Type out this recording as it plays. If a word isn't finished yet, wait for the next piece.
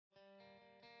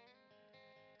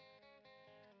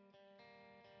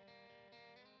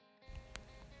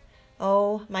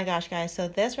Oh my gosh, guys. So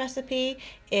this recipe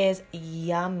is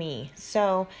yummy.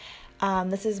 So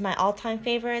this is my all-time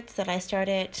favorites that I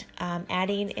started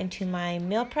adding into my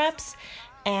meal preps.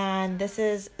 And this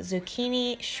is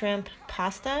zucchini shrimp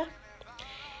pasta.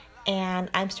 And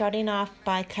I'm starting off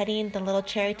by cutting the little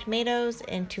cherry tomatoes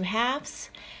into halves.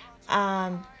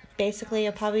 Basically,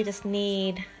 you'll probably just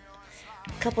need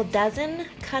a couple dozen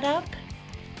cut up,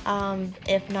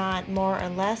 if not more or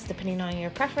less, depending on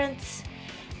your preference.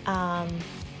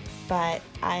 But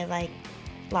I like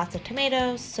lots of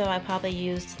tomatoes, so I probably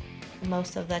used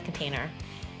most of the container.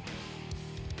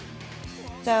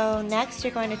 So next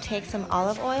you're going to take some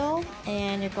olive oil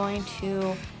and you're going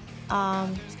to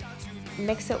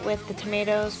mix it with the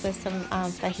tomatoes with some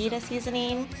fajita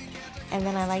seasoning, and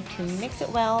then I like to mix it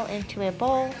well into a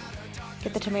bowl.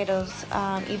 Get the tomatoes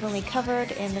evenly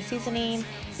covered in the seasoning.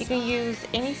 You can use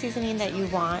any seasoning that you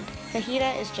want.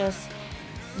 Fajita is just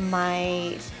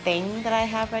my thing that I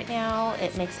have right now.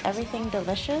 It makes everything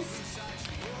delicious.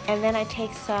 And then I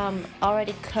take some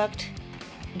already cooked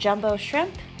jumbo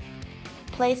shrimp,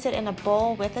 place it in a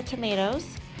bowl with the tomatoes,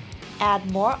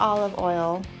 add more olive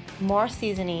oil, more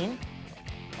seasoning,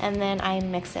 and then I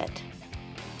mix it.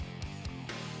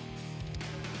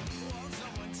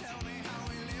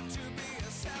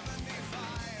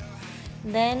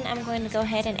 Then I'm going to go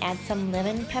ahead and add some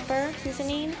lemon pepper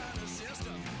seasoning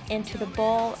into the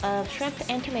bowl of shrimp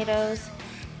and tomatoes,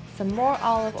 some more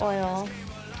olive oil,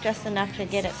 just enough to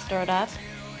get it stirred up,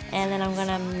 and then I'm going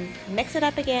to mix it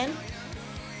up again.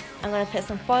 I'm going to put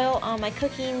some foil on my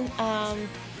cooking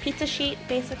pizza sheet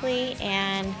basically,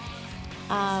 and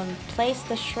place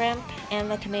the shrimp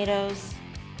and the tomatoes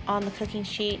on the cooking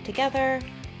sheet together.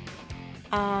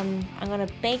 I'm going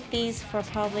to bake these for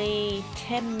probably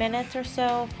 10 minutes or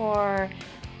so for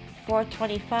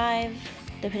 425,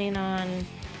 depending on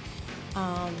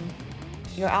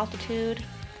your altitude.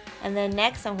 And then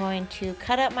next I'm going to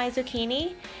cut up my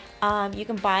zucchini. You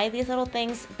can buy these little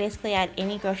things basically at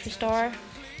any grocery store,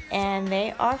 and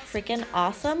they are freaking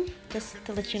awesome, just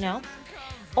to let you know.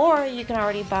 Or you can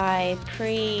already buy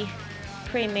pre-made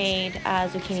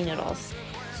zucchini noodles.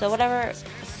 So whatever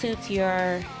suits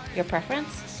your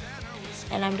preference.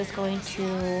 And I'm just going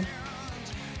to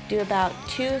do about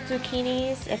 2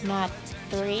 zucchinis, if not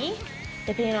 3,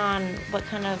 depending on what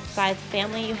kind of size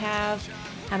family you have,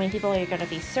 how many people you're going to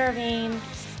be serving.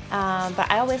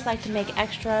 But I always like to make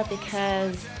extra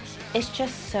because it's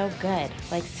just so good.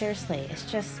 Like seriously, it's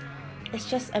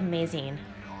just amazing.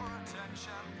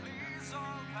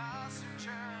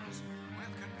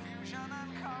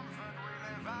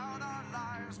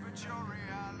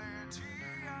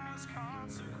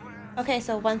 Okay,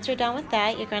 so once you're done with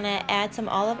that, you're going to add some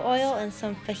olive oil and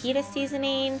some fajita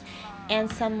seasoning and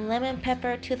some lemon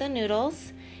pepper to the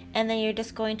noodles, and then you're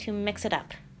just going to mix it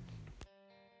up.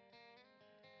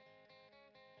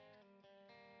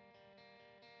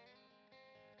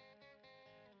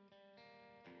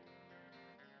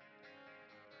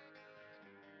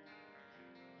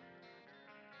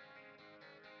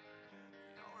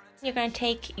 You're going to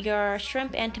take your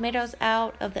shrimp and tomatoes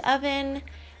out of the oven,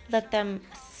 let them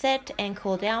sit and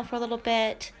cool down for a little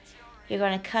bit. You're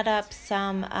going to cut up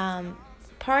some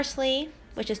parsley,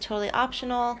 which is totally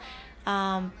optional,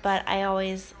 but I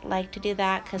always like to do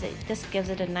that because it just gives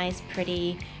it a nice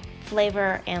pretty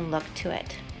flavor and look to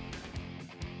it.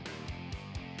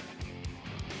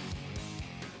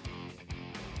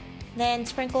 Then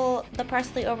sprinkle the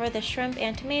parsley over the shrimp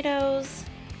and tomatoes,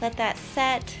 let that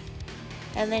set,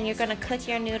 and then you're going to cook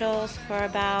your noodles for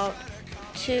about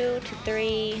 2 to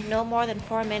 3, no more than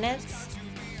 4 minutes,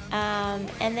 and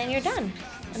then you're done.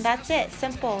 And that's it.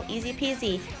 Simple, easy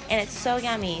peasy, and it's so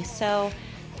yummy. So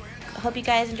I hope you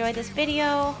guys enjoyed this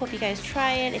video. Hope you guys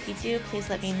try it. If you do, please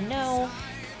let me know,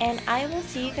 and I will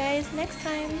see you guys next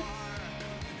time.